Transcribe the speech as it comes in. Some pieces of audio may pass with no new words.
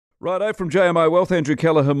Righto, from JMI Wealth, Andrew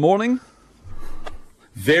Keller, her morning.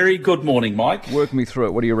 Very good morning, Mike. Work me through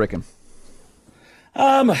it. What do you reckon?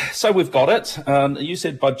 So we've got it. You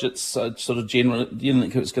said budgets sort of generally, you didn't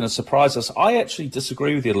think it was going to surprise us. I actually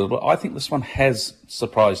disagree with you a little bit. I think this one has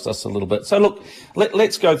surprised us a little bit. So look,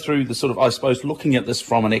 let's go through the sort of, I suppose, looking at this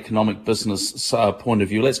from an economic business point of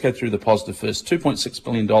view. Let's go through the positive first. $2.6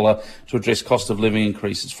 billion to address cost of living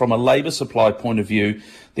increases. From a labour supply point of view,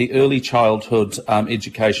 the early childhood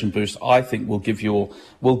education boost, I think, will give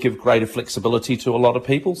greater flexibility to a lot of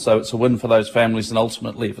people. So it's a win for those families, and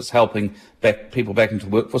ultimately, if it's helping people back into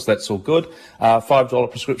the workforce, that's all good. $5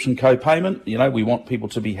 prescription co-payment. You know, we want people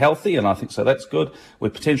to be healthy, and I think so. That's good. We're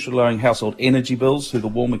potentially lowering household energy bills through the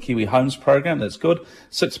Warmer Kiwi Homes program. That's good.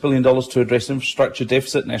 $6 billion to address infrastructure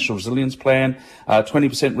deficit, National Resilience Plan.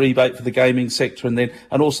 20% rebate for the gaming sector,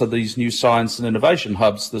 and also these new science and innovation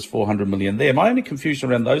hubs. There's $400 million there. My only confusion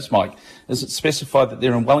around those, Mike, is it specified that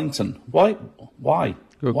they're in Wellington. Why? Good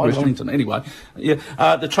Why question. Wellington? Anyway, yeah.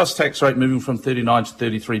 The trust tax rate moving from 39 to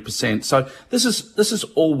 33%. So this is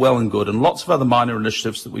all well and good, and lots of other minor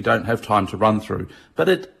initiatives that we don't have time to run through.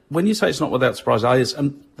 But when you say it's not without surprise,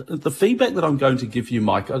 and the feedback that I'm going to give you,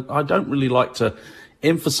 Mike, I don't really like to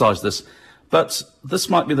emphasise this, but this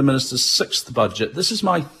might be the Minister's 6th budget. This is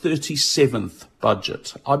my 37th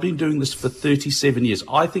budget. I've been doing this for 37 years.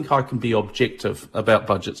 I think I can be objective about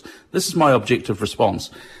budgets. This is my objective response.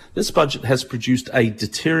 This budget has produced a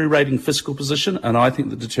deteriorating fiscal position, and I think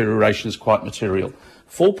the deterioration is quite material.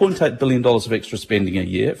 $4.8 billion of extra spending a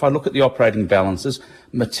year. If I look at the operating balances,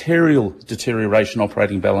 material deterioration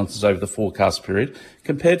operating balances over the forecast period,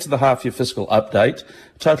 compared to the half-year fiscal update,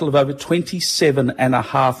 a total of over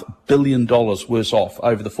 $27.5 billion worse off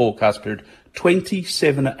over the forecast period.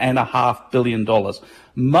 $27.5 billion.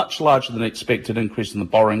 Much larger than expected increase in the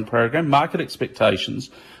borrowing program. Market expectations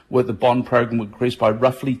were the bond program would increase by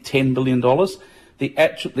roughly $10 billion. The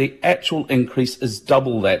actual increase is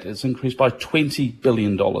double that. It's increased by $20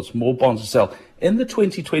 billion. More bonds to sell. In the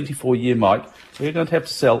 2024 year, Mike, we're going to have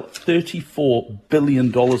to sell $34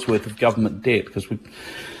 billion worth of government debt because we're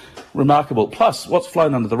remarkable. Plus, what's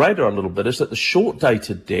flown under the radar a little bit is that the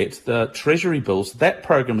short-dated debt, the Treasury bills, that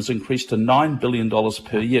program has increased to $9 billion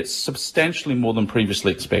per year, substantially more than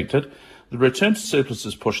previously expected. The return to surplus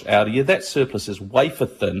is pushed out a year. That surplus is wafer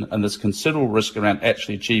thin, and there's considerable risk around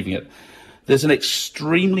actually achieving it. There's an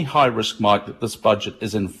extremely high risk, Mike, that this budget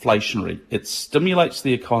is inflationary. It stimulates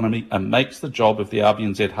the economy and makes the job of the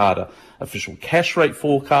RBNZ harder. Official cash rate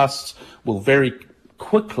forecasts will very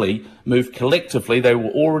quickly move collectively. They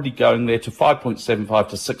were already going there to 5.75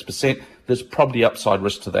 to 6%. There's probably upside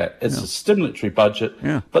risk to that. It's a stimulatory budget,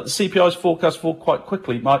 but the CPI is forecast fall quite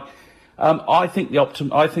quickly, Mike. I think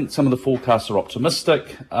some of the forecasts are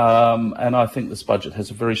optimistic, and I think this budget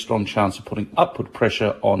has a very strong chance of putting upward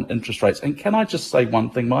pressure on interest rates. And can I just say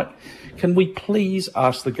one thing, Mike? Can we please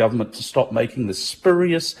ask the government to stop making this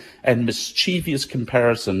spurious and mischievous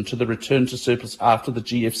comparison to the return to surplus after the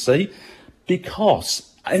GFC?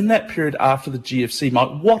 Because in that period after the GFC,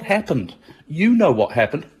 Mike, what happened? You know what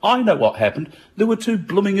happened. I know what happened. There were 2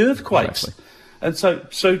 blooming earthquakes. Exactly. And so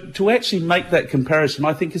to actually make that comparison,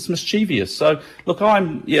 I think is mischievous. So, look,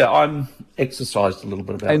 I'm exercised a little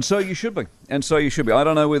bit about it. And so you should be. I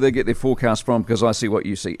don't know where they get their forecast from because I see what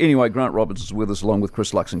you see. Anyway, Grant Roberts is with us along with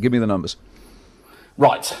Chris Luxon. Give me the numbers.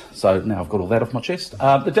 Right. So now I've got all that off my chest.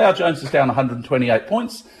 The Dow Jones is down 128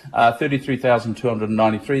 points,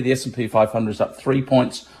 33,293. The S&P 500 is up 3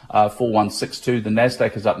 points, 4162. The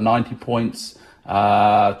Nasdaq is up 90 points.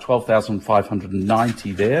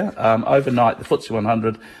 12,590 there. Overnight, the FTSE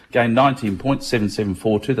 100 gained 19 points,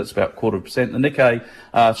 7742. That's about 0.25%. The Nikkei,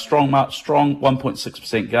 strong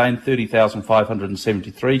 1.6% gain,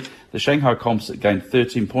 30,573. The Shanghai Composite gained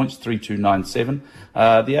 13 points, 3297. The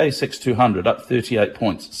ASX 200 up 38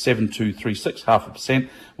 points, 7236, 0.5%.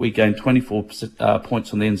 We gained 24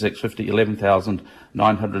 points on the NZX 50,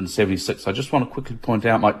 11,976. I just want to quickly point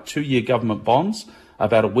out my 2-year government bonds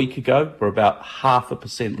about a week ago were about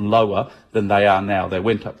 0.5% lower than they are now. They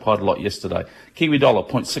went up quite a lot yesterday. Kiwi dollar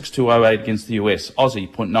 0.6208 against the US.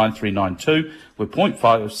 Aussie 0.9392. We're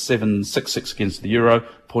 0.5766 against the euro.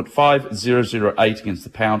 0.5008 against the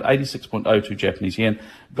pound. 86.02 Japanese yen.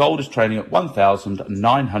 Gold is trading at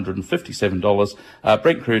 $1,957.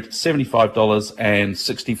 Brent crude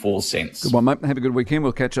 $75.64. Good one, mate. Have a good weekend.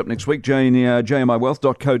 We'll catch up next week.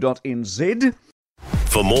 jmiwealth.co.nz.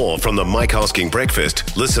 For more from the Mike Hosking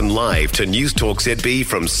Breakfast, listen live to News Talk ZB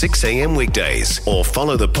from 6 a.m. weekdays or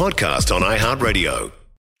follow the podcast on iHeartRadio.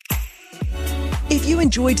 If you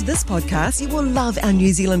enjoyed this podcast, you will love our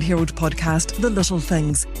New Zealand Herald podcast, The Little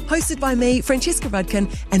Things, hosted by me, Francesca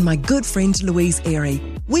Rudkin, and my good friend Louise Airy.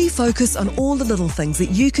 We focus on all the little things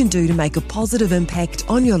that you can do to make a positive impact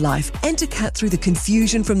on your life and to cut through the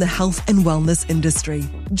confusion from the health and wellness industry.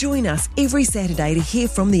 Join us every Saturday to hear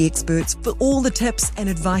from the experts for all the tips and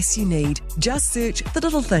advice you need. Just search The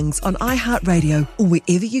Little Things on iHeartRadio or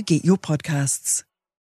wherever you get your podcasts.